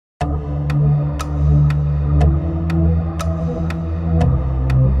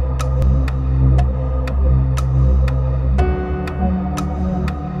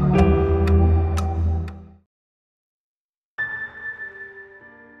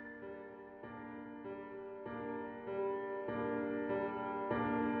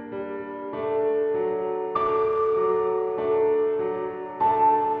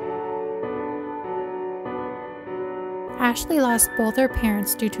Ashley lost both her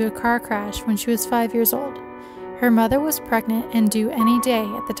parents due to a car crash when she was 5 years old. Her mother was pregnant and due any day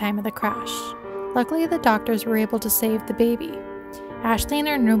at the time of the crash. Luckily, the doctors were able to save the baby. Ashley and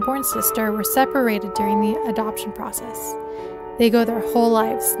her newborn sister were separated during the adoption process. They go their whole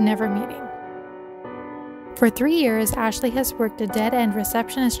lives never meeting. For 3 years, Ashley has worked a dead-end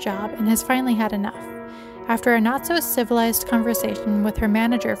receptionist job and has finally had enough. After a not-so-civilized conversation with her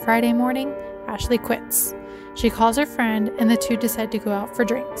manager Friday morning, Ashley quits. She calls her friend and the two decide to go out for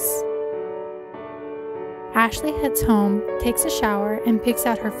drinks. Ashley heads home, takes a shower, and picks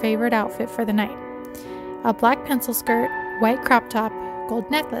out her favorite outfit for the night. A black pencil skirt, white crop top,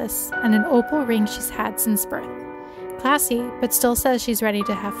 gold necklace, and an opal ring she's had since birth. Classy, but still says she's ready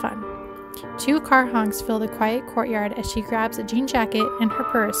to have fun. 2 car honks fill the quiet courtyard as she grabs a jean jacket and her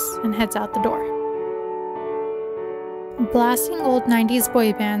purse and heads out the door. Blasting old 90s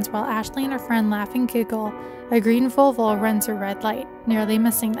boy bands while Ashley and her friend laugh and giggle, a green Volvo runs a red light, nearly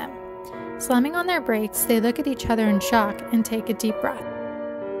missing them. Slamming on their brakes, they look at each other in shock and take a deep breath.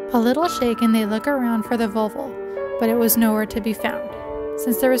 A little shaken, they look around for the Volvo, but it was nowhere to be found.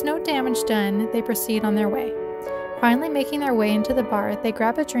 Since there was no damage done, they proceed on their way. Finally making their way into the bar, they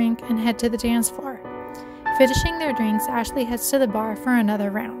grab a drink and head to the dance floor. Finishing their drinks, Ashley heads to the bar for another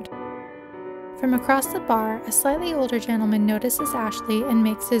round. From across the bar, a slightly older gentleman notices Ashley and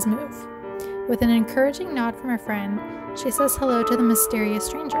makes his move. With an encouraging nod from her friend, she says hello to the mysterious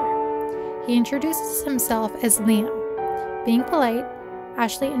stranger. He introduces himself as Liam. Being polite,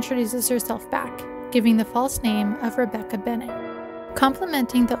 Ashley introduces herself back, giving the false name of Rebecca Bennett.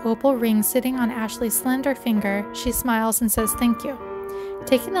 Complimenting the opal ring sitting on Ashley's slender finger, she smiles and says thank you.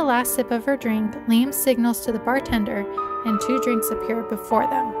 Taking the last sip of her drink, Liam signals to the bartender, and 2 drinks appear before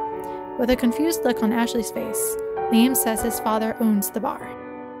them. With a confused look on Ashley's face, Liam says his father owns the bar.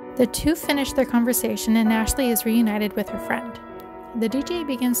 The two finish their conversation and Ashley is reunited with her friend. The DJ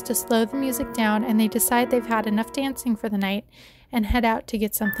begins to slow the music down and they decide they've had enough dancing for the night and head out to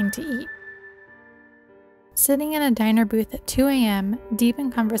get something to eat. Sitting in a diner booth at 2 a.m., deep in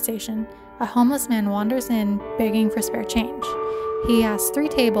conversation, a homeless man wanders in, begging for spare change. He asks 3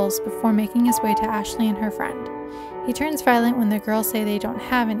 tables before making his way to Ashley and her friend. He turns violent when the girls say they don't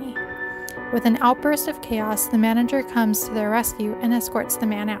have any. With an outburst of chaos, the manager comes to their rescue and escorts the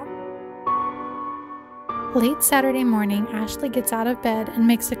man out. Late Saturday morning, Ashley gets out of bed and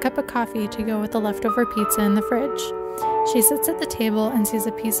makes a cup of coffee to go with the leftover pizza in the fridge. She sits at the table and sees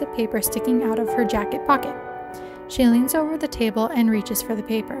a piece of paper sticking out of her jacket pocket. She leans over the table and reaches for the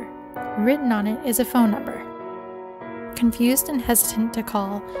paper. Written on it is a phone number. Confused and hesitant to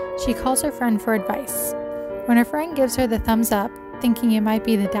call, she calls her friend for advice. When her friend gives her the thumbs up, thinking it might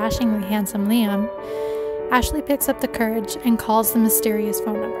be the dashingly handsome Liam, Ashley picks up the courage and calls the mysterious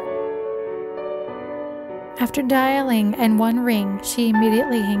phone number. After dialing and 1 ring, she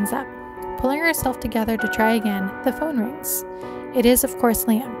immediately hangs up. Pulling herself together to try again, the phone rings. It is, of course,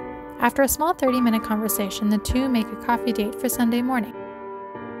 Liam. After a small 30-minute conversation, the two make a coffee date for Sunday morning.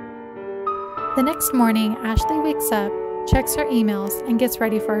 The next morning, Ashley wakes up, checks her emails, and gets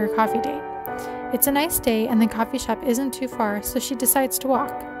ready for her coffee date. It's a nice day and the coffee shop isn't too far, so she decides to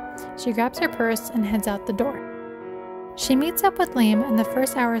walk. She grabs her purse and heads out the door. She meets up with Liam and the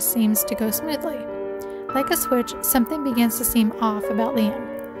first hour seems to go smoothly. Like a switch, something begins to seem off about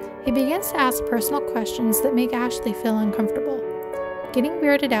Liam. He begins to ask personal questions that make Ashley feel uncomfortable. Getting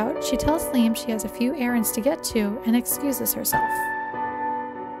weirded out, she tells Liam she has a few errands to get to and excuses herself.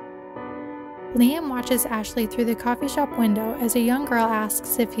 Liam watches Ashley through the coffee shop window as a young girl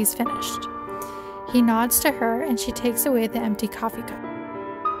asks if he's finished. He nods to her and she takes away the empty coffee cup.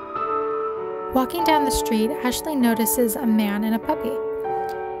 Walking down the street, Ashley notices a man and a puppy.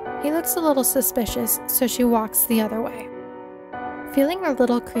 He looks a little suspicious, so she walks the other way. Feeling a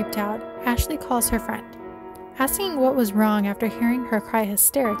little creeped out, Ashley calls her friend. Asking what was wrong after hearing her cry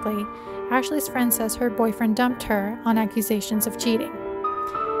hysterically, Ashley's friend says her boyfriend dumped her on accusations of cheating.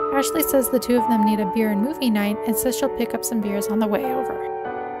 Ashley says the two of them need a beer and movie night and says she'll pick up some beers on the way over.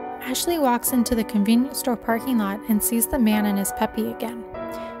 Ashley walks into the convenience store parking lot and sees the man and his puppy again.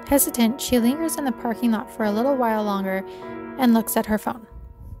 Hesitant, she lingers in the parking lot for a little while longer and looks at her phone.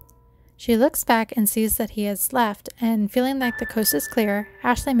 She looks back and sees that he has left, and feeling like the coast is clear,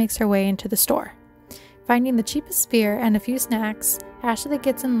 Ashley makes her way into the store. Finding the cheapest beer and a few snacks, Ashley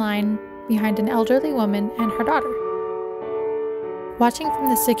gets in line behind an elderly woman and her daughter. Watching from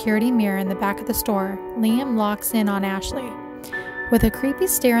the security mirror in the back of the store, Liam locks in on Ashley. With a creepy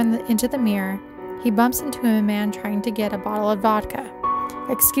stare into the mirror, he bumps into a man trying to get a bottle of vodka.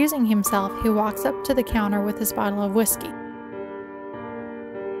 Excusing himself, he walks up to the counter with his bottle of whiskey.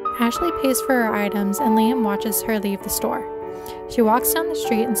 Ashley pays for her items and Liam watches her leave the store. She walks down the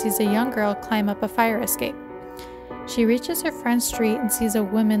street and sees a young girl climb up a fire escape. She reaches her friend's street and sees a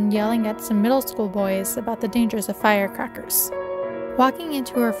woman yelling at some middle school boys about the dangers of firecrackers. Walking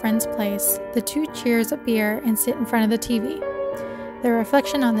into her friend's place, the two cheers a beer and sit in front of the TV. The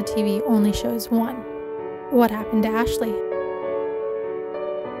reflection on the TV only shows one. What happened to Ashley?